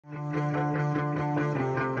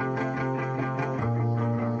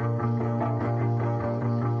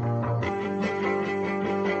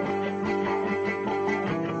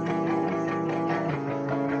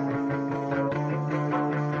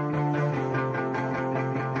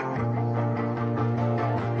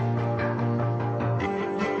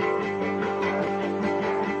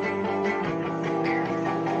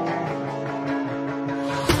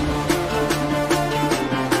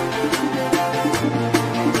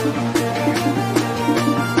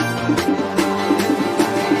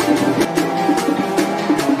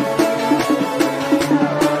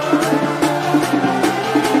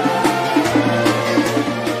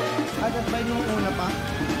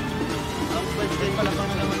Maski pala pa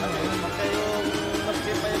naman ang maski yung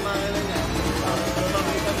maski pa yung makina niya.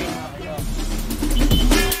 Lumaki kami.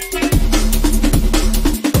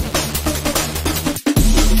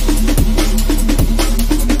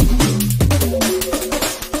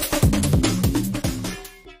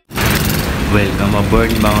 Welcome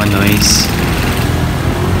aboard mga noise.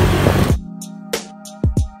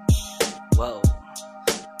 Wow,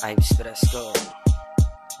 I'm Fresco.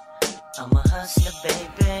 Ang mahas na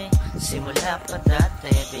baby, simula pa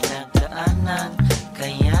dati pinagdaanan.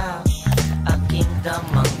 Kaya aking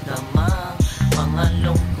damang-dama mga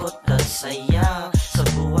lungkot at saya sa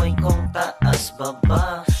buhay kong taas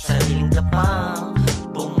baba. Sariling tapang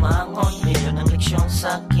bumangon, milyon ang leksyon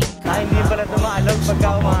sa aking kaya. Hindi pala tumaalog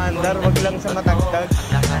pagka umaandar, wag lang sa matagtag.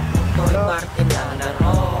 Ang lahat nito'y parte ng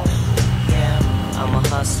laro. Yeah, I'm a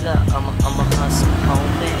hustler, I'm a hustler,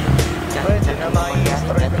 homie. Pwede na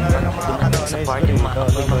mai-destroy ko na rin ang mga kanonoys sa party,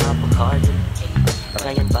 maapoy mga pagkardo.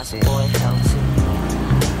 Ngayon ba sa boy house?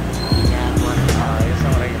 Ayos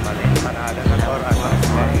ang ray, maling panalo na or ano.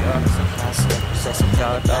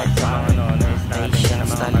 Shout out sa mga kanonoys natin na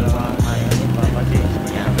mga kanonoys. Papajins ko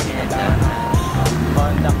yung pinagdaan.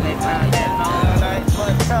 Contact net natin mga kanonoys.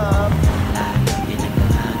 What's up?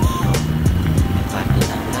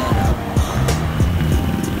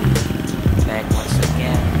 Back once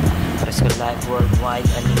again. Fresco life worldwide,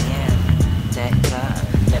 ano yan? Teka,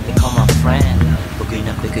 let me call my friend. Bugay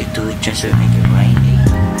na bigay to it, just to make it rain.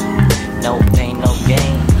 No pain, no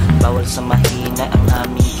gain. Bawal sa mahina ang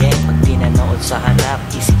aming game. Pag di nanood sa harap,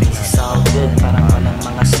 easy-peasy so good. Parang walang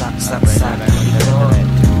mga saksak sa likod.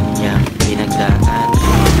 Yang pinagdaan.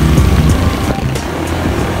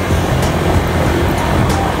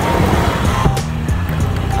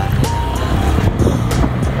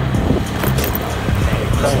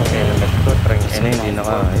 Hindi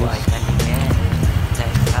nakaayos.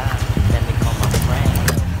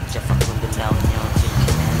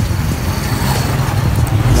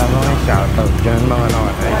 Alam mo nga shoutout dyan mga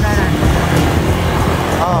nakatays.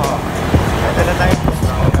 Oo. Ito na tayo.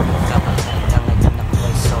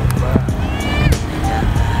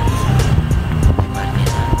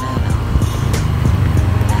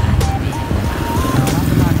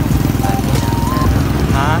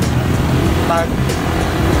 Ha? Pag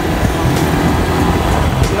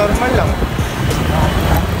normal lang.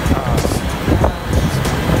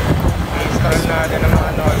 I-install natin ang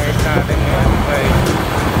mga noise natin ngayon.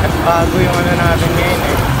 At bago yung ano natin ngayon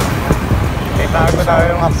eh. May bago tayo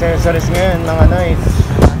yung accessories ngayon mga noise.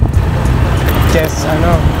 Chest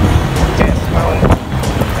mount.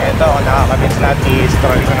 Ito nakakabit na.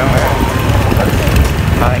 I-install ko na ngayon.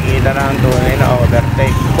 Makikita na ang tunay na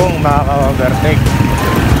overtake. Kung makaka-overtake.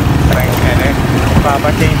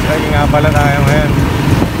 Papachange oil nga pala tayo ngayon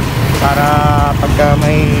para pagka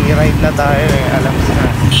may ride na tayo alam na.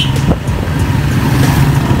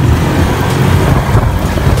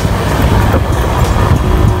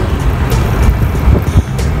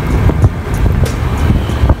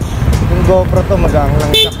 Yung GoPro to magang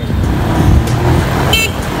lang siya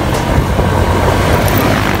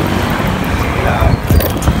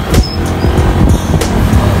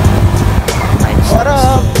What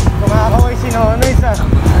up? Kumakaway si Nonoy sa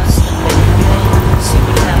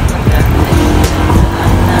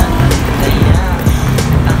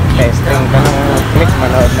testing ka ng click,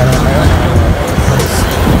 manood na naman ngayon.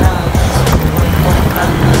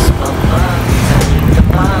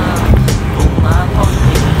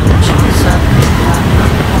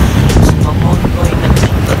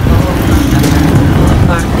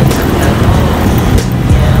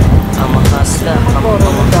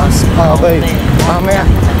 Okay, mamaya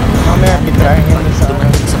bitrahin yun sa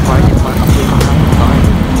party mga kapoy mga kapoy.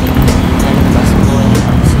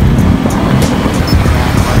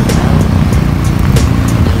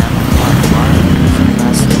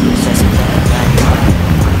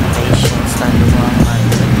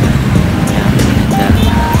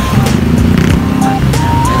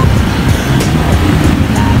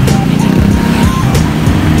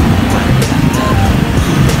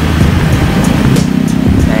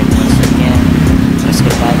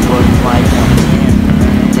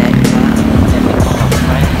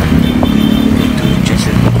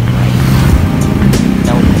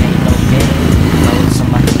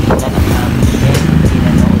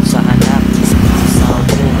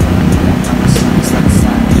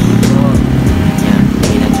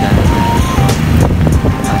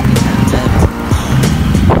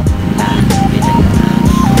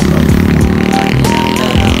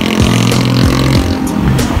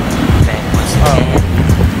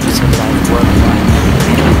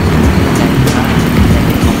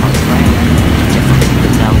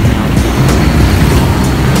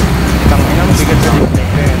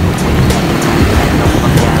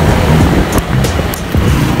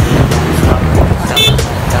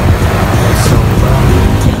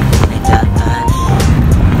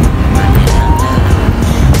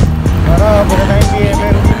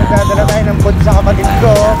 bukod sa kapatid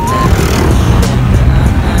ko.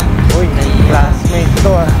 Uy, classmate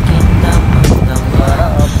ko ah.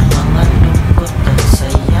 Mga lungkot at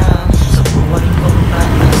saya sa buhay ko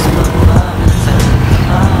panas baba sa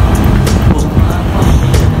bumabang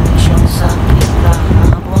siyang sakit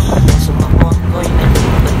kahapon sumabot ko'y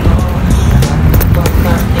nagbato lahat ng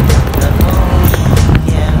pagkarte ng laro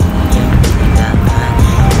yeah, kailangan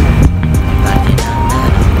pati ng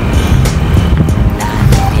laro lahat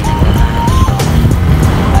ng pinagdaanan ko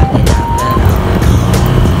pati ng laro.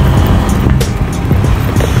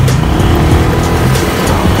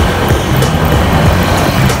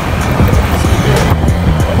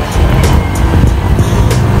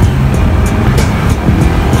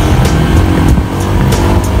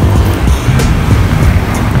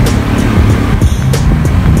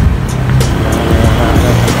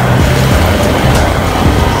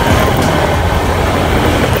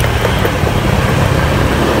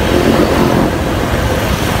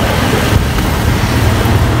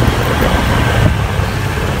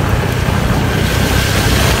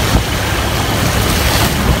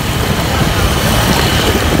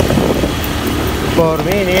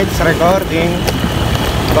 Minutes recording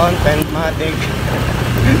content matic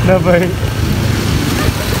na ba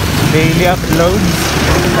daily uploads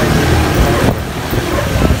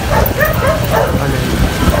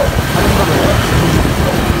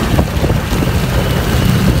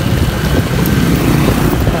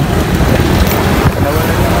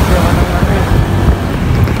nawalan na kasi ako ng ano yung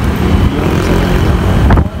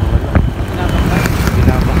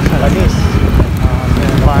panis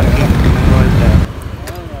parking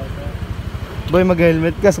boy,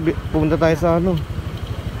 mag-helmet ka, pupunta tayo sa ano.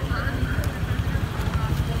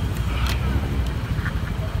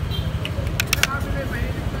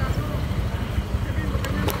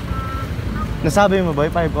 Nasabi mo boy,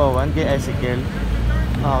 501 kay Ezekiel.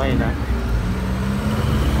 Okay na.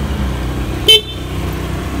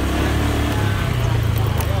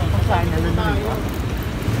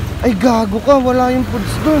 Ay gago ka, wala yung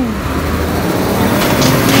foods dun.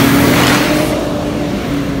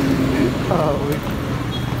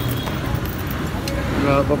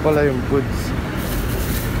 Wala pa pala yung foods.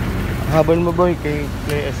 Habol mo boy kay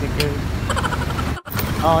Ezekiel.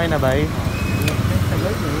 Okay na ba?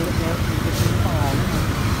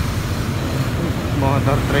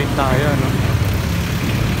 Motor trade tayo no?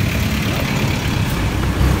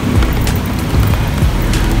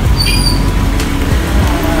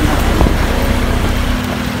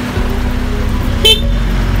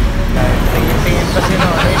 Tingin pa si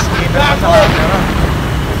Nones, kita pa sa camera.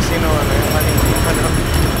 Sino ano yung maling ano?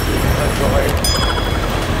 Okay.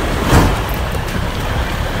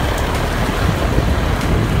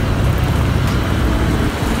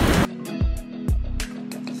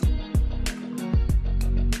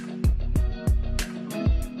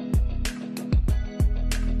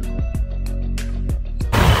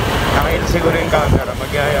 Nakita siguro yung camera,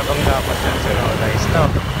 magyayabang dapat yan si Nones, no?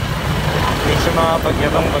 Hindi siya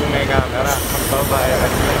makapagyabang pag may camera,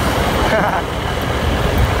 magbabayaran siya.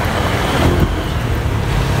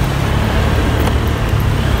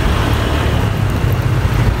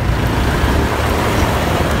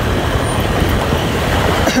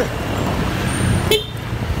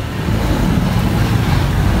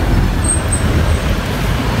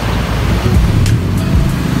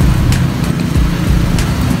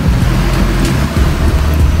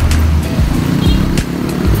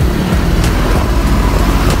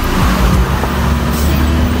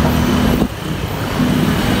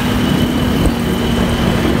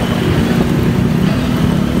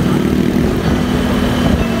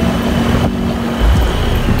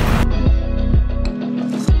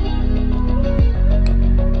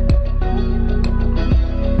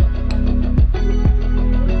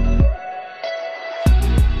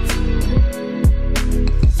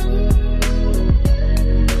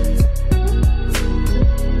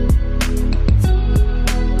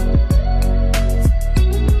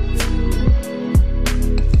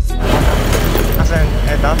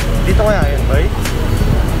 Dito kaya yun, boy?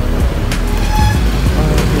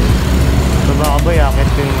 Baba ka ba, yakit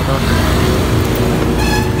ko yung motor.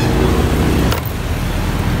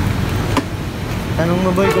 Tanong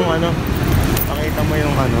mo, boy, kung ano. Pakita mo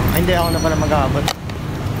yung ano. Ay, hindi, ako na pala mag-aabot.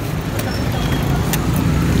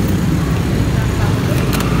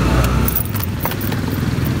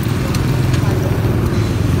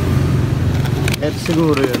 Eto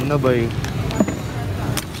siguro yun, na boy.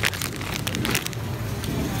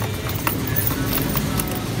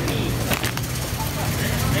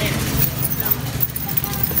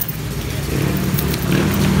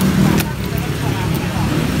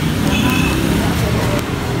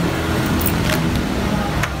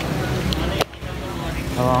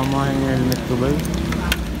 Baka mahal yung helmet ko ba?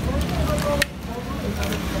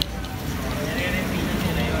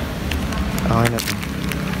 Okay na to.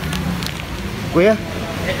 Kuya,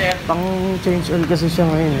 pang change oil kasi siya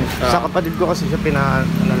ngayon eh. Sa kapatid ko kasi siya lang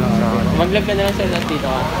sa akin. Mag-vlog ka na lang sir dito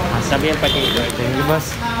ka. Sabihan pati ito. Thank you,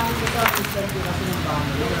 boss.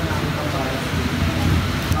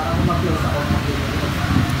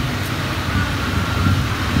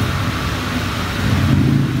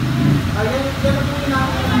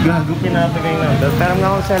 Gago pinapagay na. Pero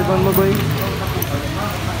nga akong cellphone mo, boy.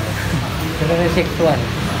 0961.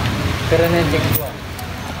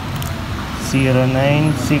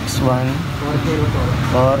 0961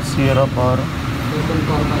 404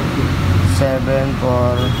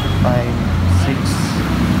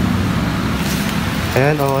 7456.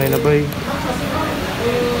 Ayan, okay na, boy.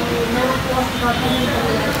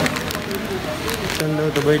 Saan daw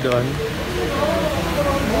ito, boy, doon?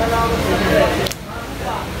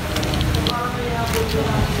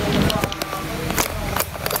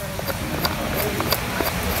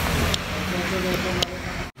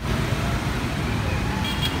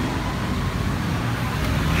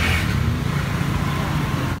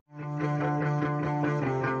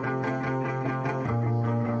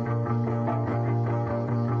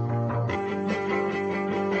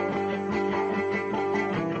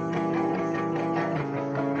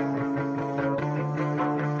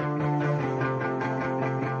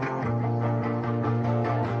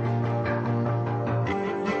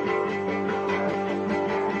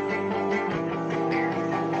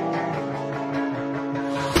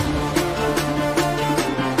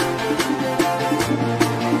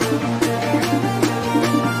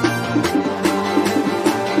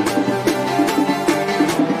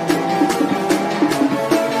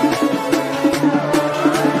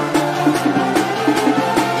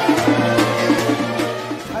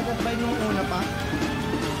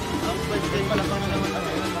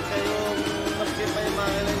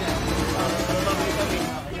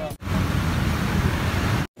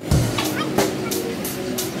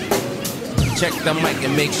 Check the mic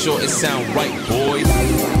and make sure it sound right, boys.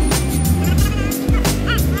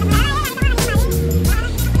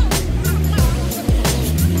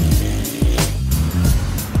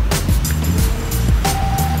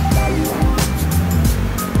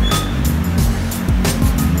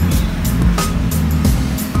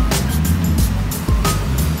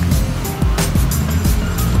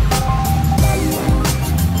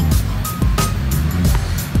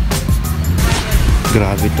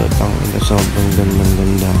 Grabe to, tangina, sobrang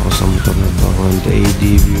ganda ako sa motor na to. Honda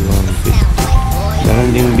ADV150.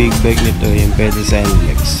 Meron ding big bike nito, yung pwede sa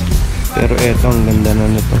NLEX. Pero eto, ang ganda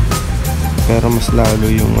na nito. Pero mas lalo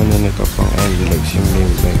yung ano nito, pang NLEX, yung big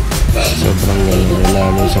bike. Sobrang ganda,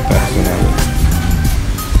 lalo sa personal.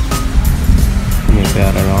 May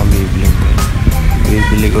pera na ako,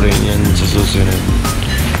 bibili ko rin yan sa susunod.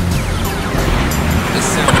 It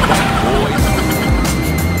sound right, boys.